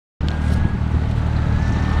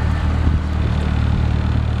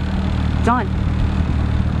Done.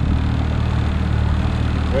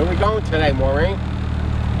 Where are we going today, Maureen?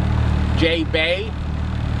 JBAY?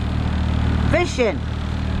 Fishing.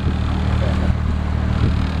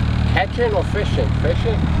 Catching or fishing?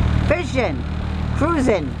 Fishing? Fishing.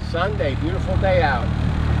 Cruising. Sunday, beautiful day out.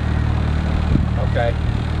 Okay.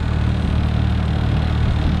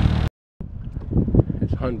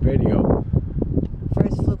 It's on video.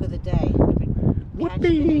 First fluke of the day.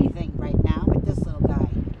 Whoopee! Anything right now with this little guy.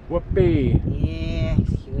 Whoopee! Yeah, he's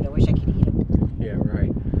cute. I wish I could eat him. Yeah,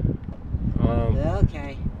 right.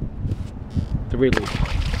 Okay. The release.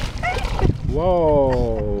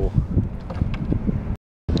 Whoa!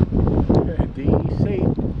 DEC.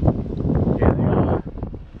 Here they are.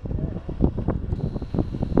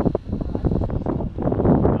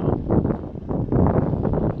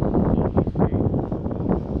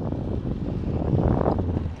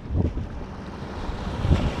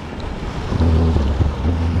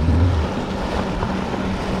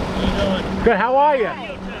 Good, how are you?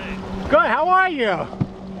 Good, how are you?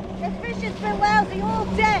 This fishing's been lousy all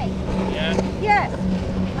day. Yeah? Yes.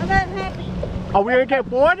 I'm not happy. Are we gonna get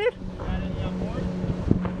boarded?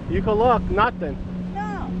 You can look, nothing.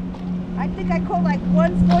 No. I think I caught like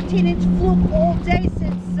one 14-inch fluke all day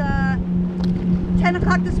since 10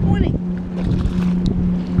 o'clock this morning.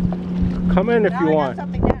 Come in if now you I want. got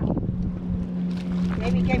something now.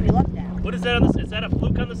 Maybe it gave me luck now. What is that on this? Is that a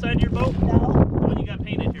fluke on the side of your boat? No. What you got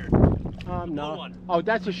painted here? No. One. Oh,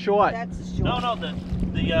 that's a short. That's a short. No, the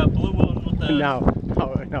blue one with the. No,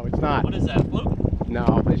 it's not. What is that? Fluke?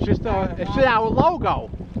 No, it's just our logo.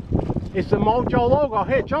 It's the MOJOE logo.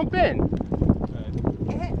 Here, jump in. Go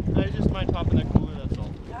ahead. I just mind popping that cooler. That's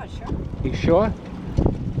all. Oh, sure. You sure?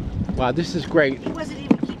 Wow, this is great. He wasn't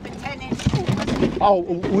even keeping 10-inch. Oh,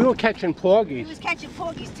 we were catching He porgies. was catching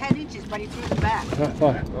porgies 10 inches, but he threw them back.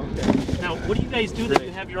 Now, what do you guys do that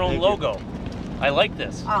you have your own logo? I like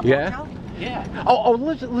this. Oh, Yeah? Mojo? Yeah. Oh,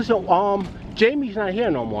 listen. Jamie's not here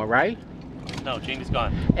no more, right? No, Jamie's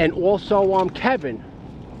gone. And also, Kevin.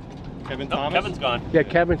 Kevin Thomas? Kevin's gone. Yeah,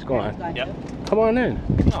 Kevin's gone. Yep. Come on in.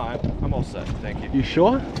 No, I'm all set. Thank you. You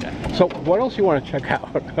sure? Yeah. So, what else you want to check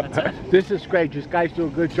out? That's it. This is great. You guys do a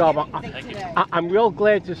good job. Thank you. I'm real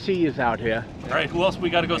glad to see you out here. All right, who else we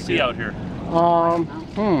got to go see out here? Well,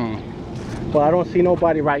 I don't see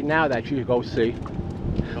nobody right now that you go see.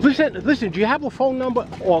 Listen, do you have a phone number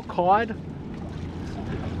or a card?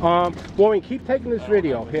 Maureen, keep taking this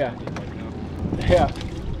video. Here,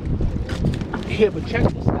 but check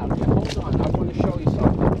this out. Here, hold on, I want to show you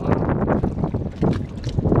something.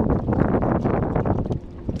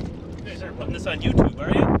 You guys are putting this on YouTube, are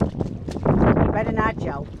you? You better not,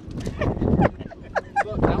 Joe.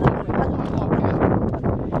 Look, that one,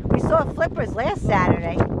 We saw flippers last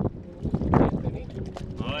Saturday.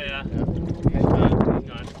 Oh, yeah. Okay, He's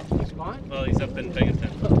gone. he's gone. Well, he's up in Binghamton.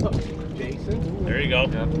 Jason. There you go.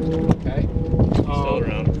 Okay. Still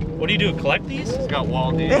around. What do you do? Collect these? He's got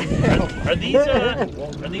Waldy. Are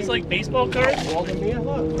these like baseball cards? Waldemir,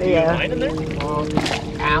 look. Do you have mine in there?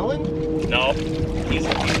 Alan? No. He's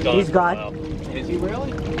gone. He's for a gone. while. Is he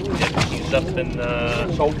really? Yeah, he's up in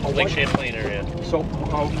Lake Champlain area. So,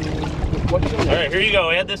 what's your name? All right, here you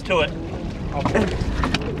go. Add this to it. Okay.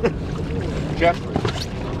 Jeffrey.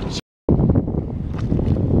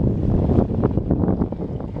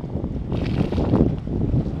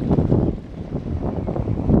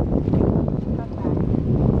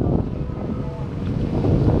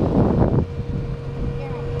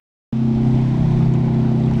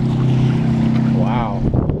 Wow.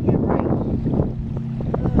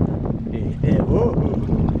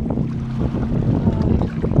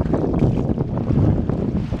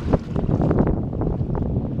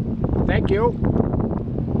 Thank you.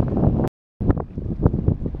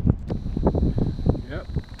 Yep.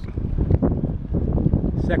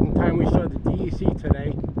 Second time we saw the DEC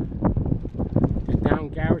today. It's down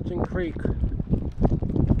Garrettson Creek.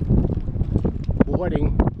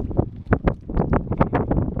 Boarding.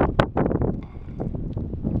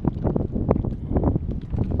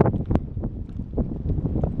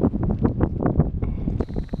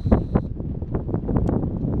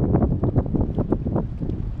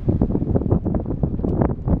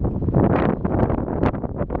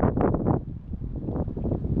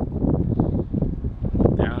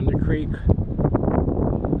 Down the creek.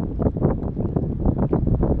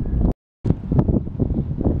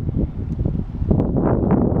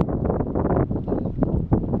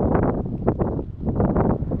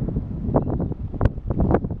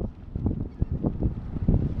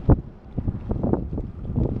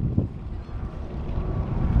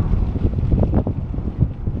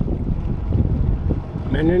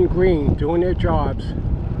 Men in green doing their jobs.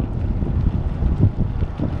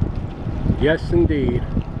 Yes, indeed.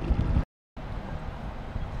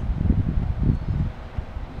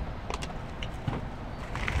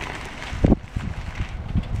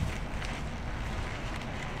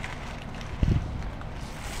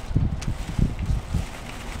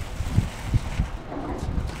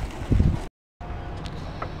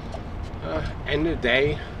 End of the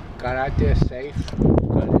day, got out there safe,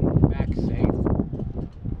 got in back safe,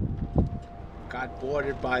 got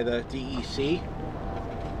boarded by the DEC.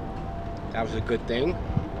 That was a good thing.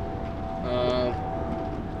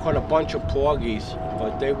 Caught a bunch of porgies,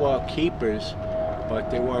 but they were keepers, but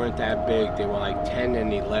they weren't that big. They were like 10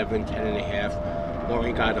 and 11, 10 and a half.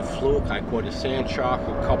 Maureen got a fluke. I caught a sand shark,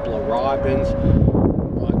 a couple of robins.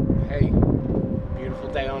 But hey, beautiful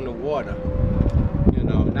day on the water. You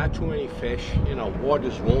know, not too many fish. You know,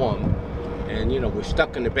 water's warm, and you know we're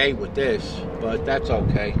stuck in the bay with this, but that's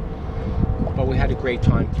okay. But we had a great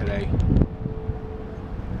time today.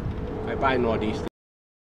 Bye bye, Northeast.